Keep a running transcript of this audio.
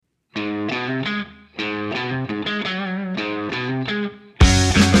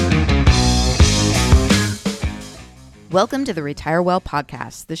Welcome to the Retire Well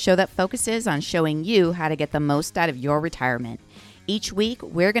podcast, the show that focuses on showing you how to get the most out of your retirement. Each week,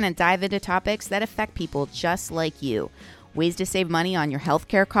 we're going to dive into topics that affect people just like you. Ways to save money on your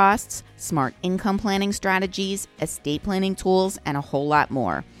healthcare costs, smart income planning strategies, estate planning tools, and a whole lot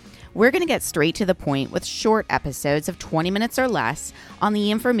more. We're going to get straight to the point with short episodes of 20 minutes or less on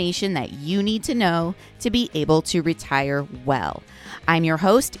the information that you need to know to be able to retire well. I'm your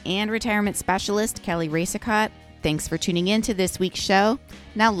host and retirement specialist, Kelly Racicott. Thanks for tuning in to this week's show.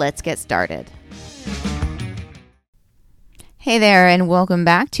 Now let's get started. Hey there, and welcome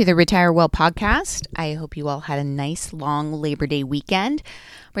back to the Retire Well podcast. I hope you all had a nice long Labor Day weekend.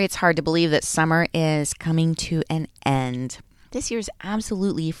 It's hard to believe that summer is coming to an end. This year's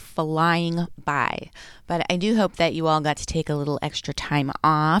absolutely flying by, but I do hope that you all got to take a little extra time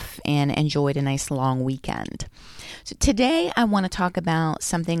off and enjoyed a nice long weekend. So today I want to talk about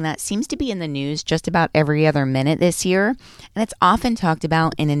something that seems to be in the news just about every other minute this year, and it's often talked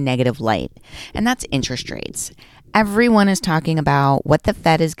about in a negative light, and that's interest rates. Everyone is talking about what the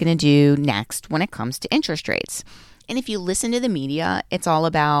Fed is going to do next when it comes to interest rates. And if you listen to the media, it's all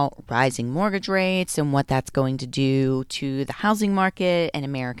about rising mortgage rates and what that's going to do to the housing market and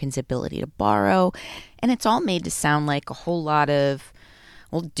Americans' ability to borrow. And it's all made to sound like a whole lot of,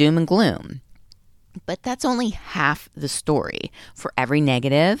 doom and gloom. But that's only half the story. For every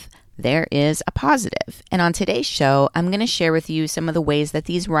negative, there is a positive. And on today's show, I'm going to share with you some of the ways that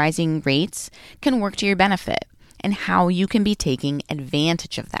these rising rates can work to your benefit and how you can be taking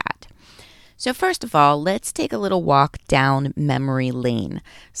advantage of that. So first of all, let's take a little walk down memory lane.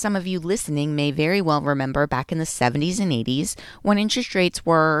 Some of you listening may very well remember back in the 70s and 80s when interest rates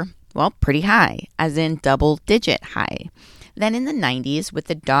were, pretty high, as in double-digit high. Then in the 90s, with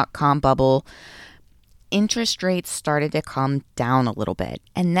the dot-com bubble, interest rates started to come down a little bit.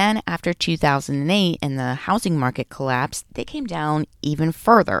 And then after 2008 and the housing market collapsed, they came down even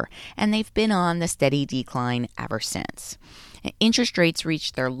further. And they've been on the steady decline ever since. Interest rates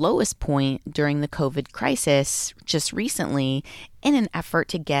reached their lowest point during the COVID crisis just recently in an effort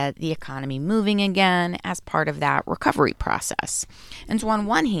to get the economy moving again as part of that recovery process. And so on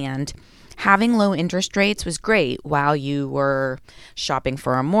one hand, having low interest rates was great while you were shopping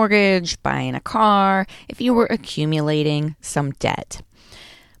for a mortgage, buying a car, if you were accumulating some debt.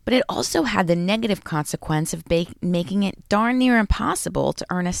 But it also had the negative consequence of making it darn near impossible to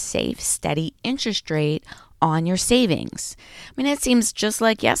earn a safe, steady interest rate on your savings. It seems just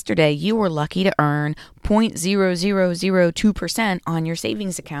like yesterday, you were lucky to earn 0.0002% on your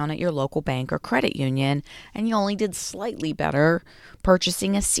savings account at your local bank or credit union, and you only did slightly better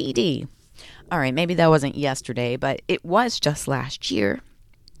purchasing a CD. All right, maybe that wasn't yesterday, but it was just last year.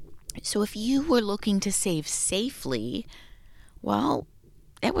 So if you were looking to save safely,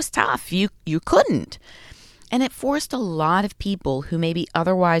 it was tough. You couldn't. And it forced a lot of people who maybe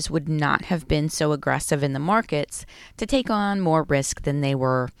otherwise would not have been so aggressive in the markets to take on more risk than they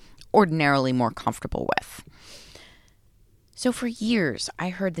were ordinarily more comfortable with. So for years, I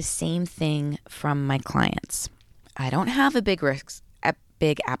heard the same thing from my clients. I don't have a big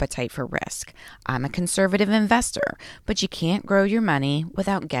appetite for risk. I'm a conservative investor, but you can't grow your money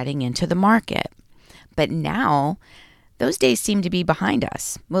without getting into the market. But now, those days seem to be behind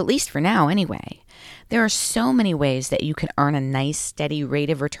us. At least for now anyway. There are so many ways that you can earn a nice steady rate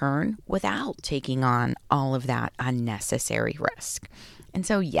of return without taking on all of that unnecessary risk. And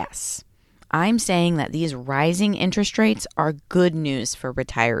so yes, I'm saying that these rising interest rates are good news for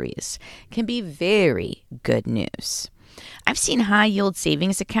retirees. Can be very good news. I've seen high yield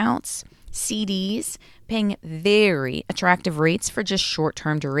savings accounts, CDs, paying very attractive rates for just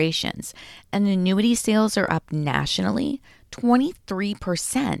short-term durations. And annuity sales are up nationally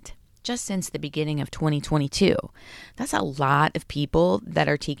 23% just since the beginning of 2022. That's a lot of people that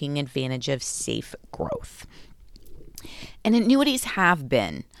are taking advantage of safe growth. And annuities have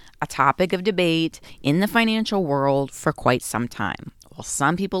been a topic of debate in the financial world for quite some time. While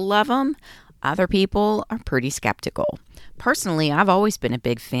some people love them, other people are pretty skeptical. Personally, I've always been a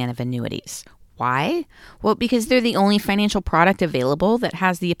big fan of annuities. Why? Because they're the only financial product available that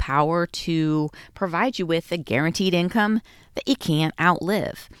has the power to provide you with a guaranteed income that you can't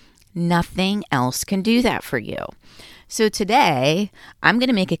outlive. Nothing else can do that for you. So today, I'm going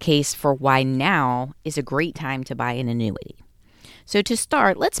to make a case for why now is a great time to buy an annuity. So to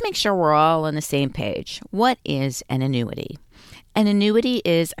start, let's make sure we're all on the same page. What is an annuity? An annuity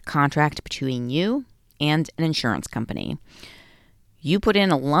is a contract between you and an insurance company. You put in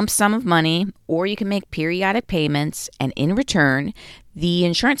a lump sum of money, or you can make periodic payments, and in return, the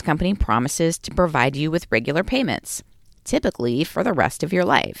insurance company promises to provide you with regular payments, typically for the rest of your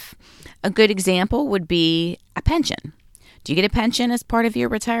life. A good example would be a pension. Do you get a pension as part of your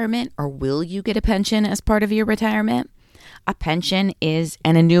retirement, or will you get a pension as part of your retirement? A pension is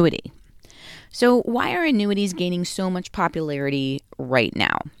an annuity. So why are annuities gaining so much popularity right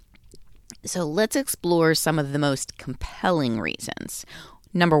now? So let's explore some of the most compelling reasons.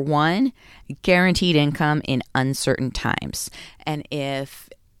 Number one, guaranteed income in uncertain times. And if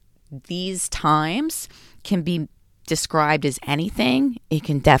these times can be described as anything, it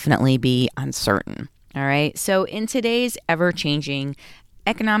can definitely be uncertain. All right. So in today's ever-changing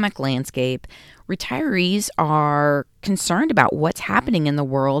economic landscape, retirees are concerned about what's happening in the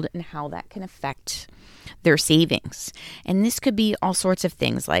world and how that can affect their savings. And this could be all sorts of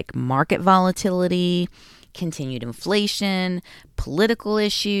things like market volatility, continued inflation, political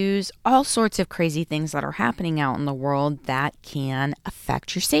issues, all sorts of crazy things that are happening out in the world that can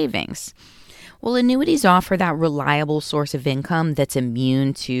affect your savings. Well, annuities offer that reliable source of income that's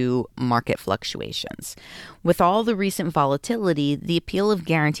immune to market fluctuations. With all the recent volatility, the appeal of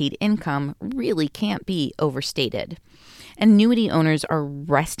guaranteed income really can't be overstated. Annuity owners are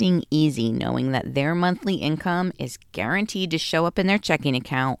resting easy knowing that their monthly income is guaranteed to show up in their checking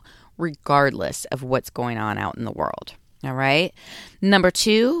account regardless of what's going on out in the world. All right. Number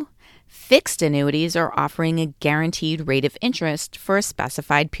two, fixed annuities are offering a guaranteed rate of interest for a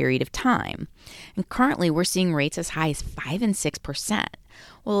specified period of time. And currently we're seeing rates as high as 5 and 6%.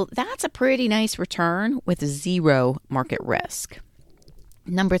 Well, that's a pretty nice return with zero market risk.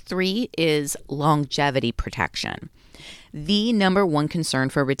 Number three is longevity protection. The number one concern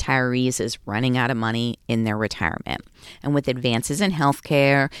for retirees is running out of money in their retirement. And with advances in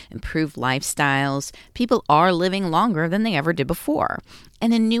healthcare, improved lifestyles, people are living longer than they ever did before.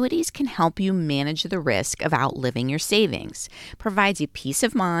 And annuities can help you manage the risk of outliving your savings. Provides you peace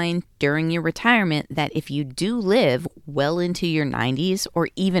of mind during your retirement that if you do live well into your 90s or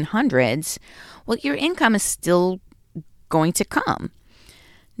even hundreds, well, your income is still going to come.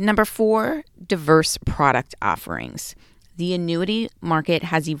 Number four, diverse product offerings. The annuity market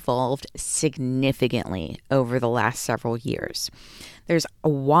has evolved significantly over the last several years. There's a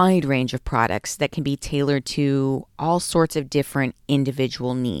wide range of products that can be tailored to all sorts of different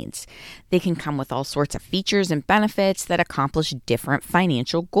individual needs. They can come with all sorts of features and benefits that accomplish different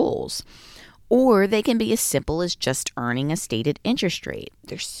financial goals. Or they can be as simple as just earning a stated interest rate.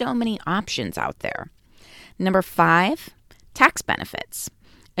 There's so many options out there. Number five, tax benefits.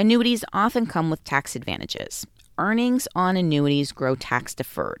 Annuities often come with tax advantages. Earnings on annuities grow tax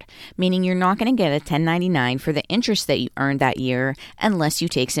deferred, meaning you're not going to get a 1099 for the interest that you earned that year unless you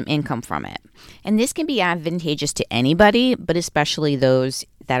take some income from it. And this can be advantageous to anybody, but especially those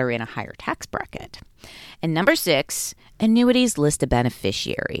that are in a higher tax bracket. And number six, annuities list a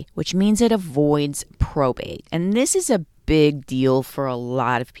beneficiary, which means it avoids probate. And this is a big deal for a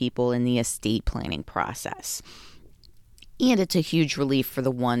lot of people in the estate planning process. And it's a huge relief for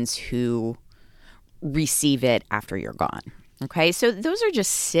the ones who receive it after you're gone. Okay, so those are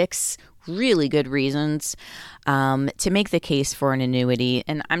just 6 really good reasons to make the case for an annuity.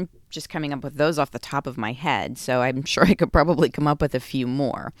 And I'm just coming up with those off the top of my head, so I'm sure I could probably come up with a few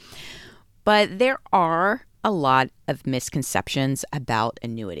more. But there are a lot of misconceptions about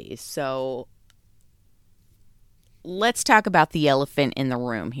annuities. So let's talk about the elephant in the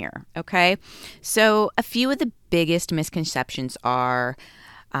room here, okay? So a few of the biggest misconceptions are,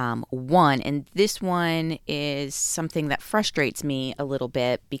 one, and this one is something that frustrates me a little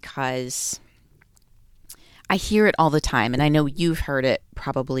bit because I hear it all the time, and I know you've heard it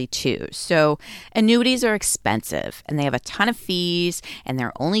probably too. So annuities are expensive, and they have a ton of fees, and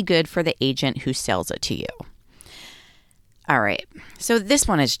they're only good for the agent who sells it to you. All right, so this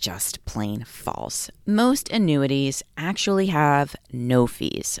one is just plain false. Most annuities actually have no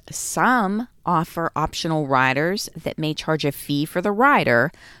fees. Some offer optional riders that may charge a fee for the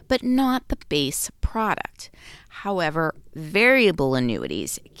rider, but not the base product. However, variable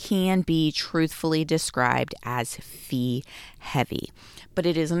annuities can be truthfully described as fee heavy, but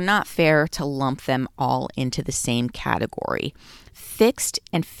it is not fair to lump them all into the same category. Fixed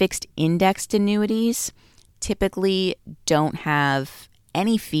and fixed indexed annuities typically don't have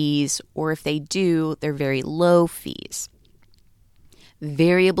any fees, or if they do, they're very low fees.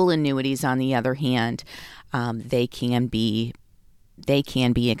 Variable annuities, on the other hand, they can be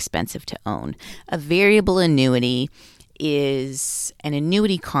expensive to own. A variable annuity is an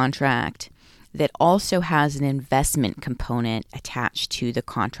annuity contract that also has an investment component attached to the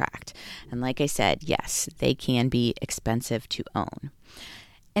contract. And like I said, yes, they can be expensive to own.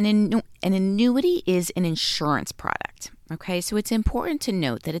 An annuity is an insurance product, okay? So it's important to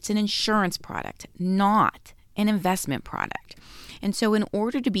note that it's an insurance product, not an investment product. And so in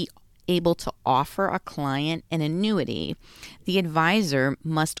order to be able to offer a client an annuity, the advisor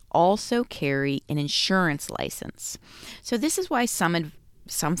must also carry an insurance license. So this is why some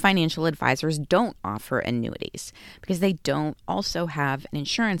financial advisors don't offer annuities, because they don't also have an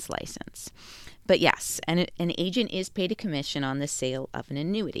insurance license. But yes, an agent is paid a commission on the sale of an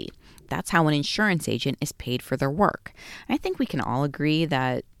annuity. That's how an insurance agent is paid for their work. And I think we can all agree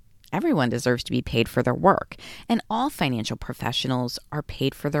that everyone deserves to be paid for their work, and all financial professionals are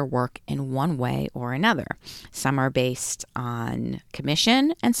paid for their work in one way or another. Some are based on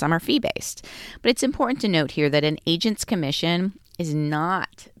commission and some are fee-based. But it's important to note here that an agent's commission is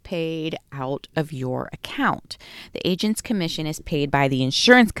not paid out of your account. The agent's commission is paid by the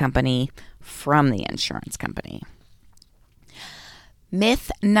insurance company from the insurance company.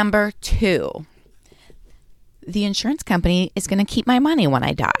 Myth number 2. The insurance company is going to keep my money when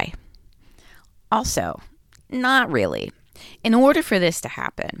I die. Also, not really. In order for this to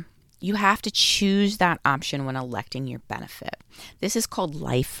happen, you have to choose that option when electing your benefit. This is called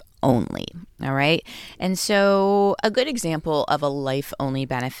life only, all right? And so a good example of a life only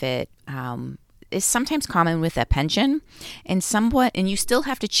benefit is sometimes common with a pension, and you still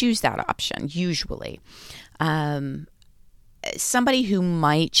have to choose that option, usually. Somebody who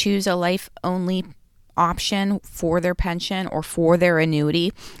might choose a life only option for their pension or for their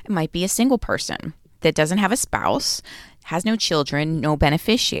annuity, it might be a single person that doesn't have a spouse, has no children, no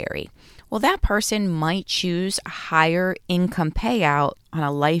beneficiary. Well, that person might choose a higher income payout on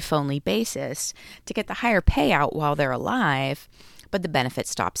a life-only basis to get the higher payout while they're alive, but the benefit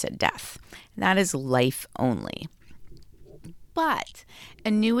stops at death. That is life only. But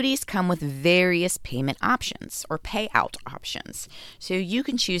annuities come with various payment options or payout options. So you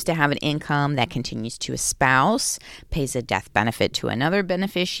can choose to have an income that continues to a spouse, pays a death benefit to another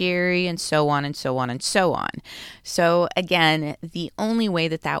beneficiary, and so on and so on and so on. So again, the only way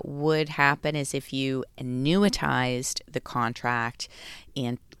that would happen is if you annuitized the contract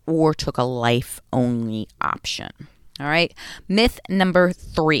or took a life-only option. All right. Myth number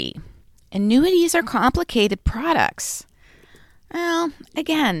 3. Annuities are complicated products. Well,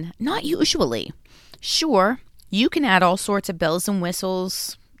 again, not usually. Sure, you can add all sorts of bells and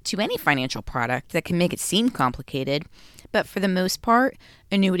whistles to any financial product that can make it seem complicated, but for the most part,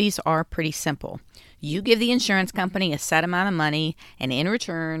 annuities are pretty simple. You give the insurance company a set amount of money, and in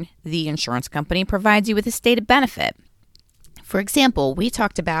return, the insurance company provides you with a stated benefit. For example, we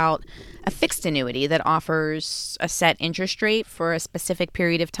talked about a fixed annuity that offers a set interest rate for a specific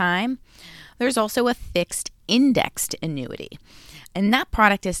period of time. There's also a fixed indexed annuity, and that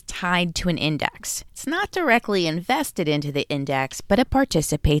product is tied to an index. It's not directly invested into the index, but it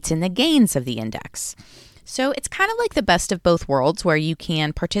participates in the gains of the index. So it's kind of like the best of both worlds, where you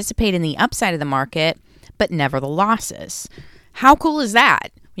can participate in the upside of the market, but never the losses. How cool is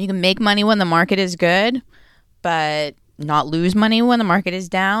that? You can make money when the market is good, but not lose money when the market is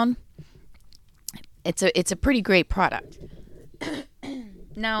down. It's a pretty great product.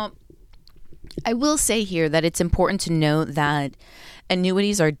 Now, I will say here that it's important to note that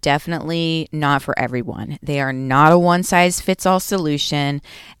annuities are definitely not for everyone. They are not a one-size-fits-all solution,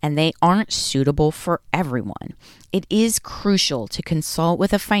 and they aren't suitable for everyone. It is crucial to consult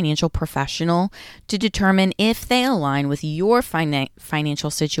with a financial professional to determine if they align with your financial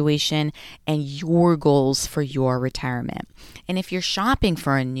situation and your goals for your retirement. And if you're shopping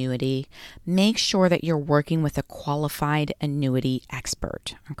for an annuity, make sure that you're working with a qualified annuity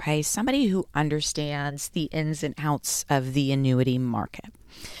expert, okay? Somebody who understands the ins and outs of the annuity market.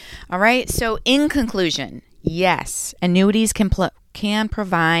 All right, so in conclusion, yes, annuities can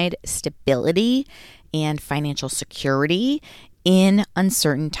provide stability and financial security in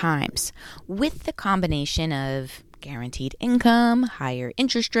uncertain times, with the combination of guaranteed income, higher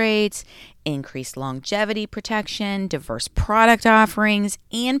interest rates, increased longevity protection, diverse product offerings,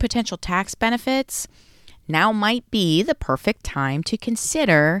 and potential tax benefits. Now might be the perfect time to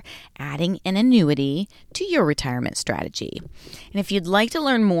consider adding an annuity to your retirement strategy. And if you'd like to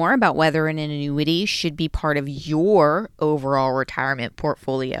learn more about whether an annuity should be part of your overall retirement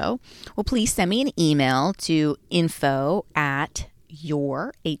portfolio, well, please send me an email to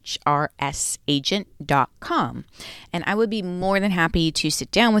info@yourhrsagent.com. And I would be more than happy to sit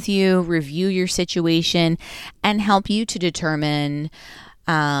down with you, review your situation, and help you to determine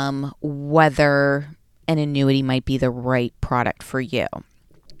whether an annuity might be the right product for you.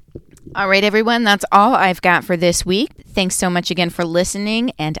 All right, everyone, that's all I've got for this week. Thanks so much again for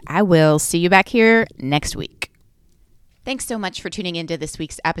listening, and I will see you back here next week. Thanks so much for tuning into this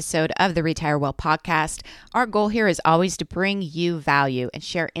week's episode of the Retire Well podcast. Our goal here is always to bring you value and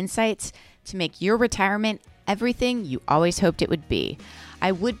share insights to make your retirement everything you always hoped it would be.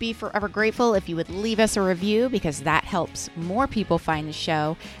 I would be forever grateful if you would leave us a review because that helps more people find the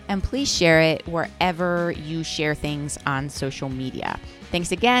show. And please share it wherever you share things on social media.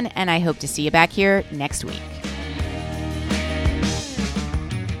 Thanks again, and I hope to see you back here next week.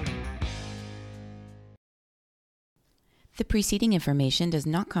 The preceding information does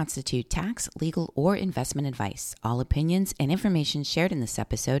not constitute tax, legal, or investment advice. All opinions and information shared in this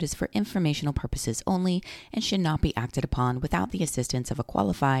episode is for informational purposes only and should not be acted upon without the assistance of a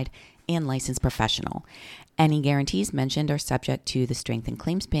qualified and licensed professional. Any guarantees mentioned are subject to the strength and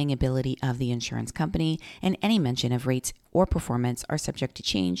claims paying ability of the insurance company, and any mention of rates or performance are subject to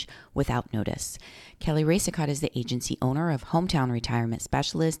change without notice. Kelly Racicot is the agency owner of Hometown Retirement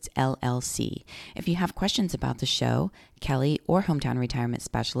Specialists, LLC. If you have questions about the show, Kelly, or Hometown Retirement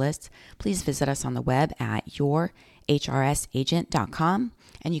Specialists, please visit us on the web at yourhrsagent.com,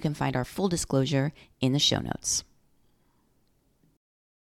 and you can find our full disclosure in the show notes.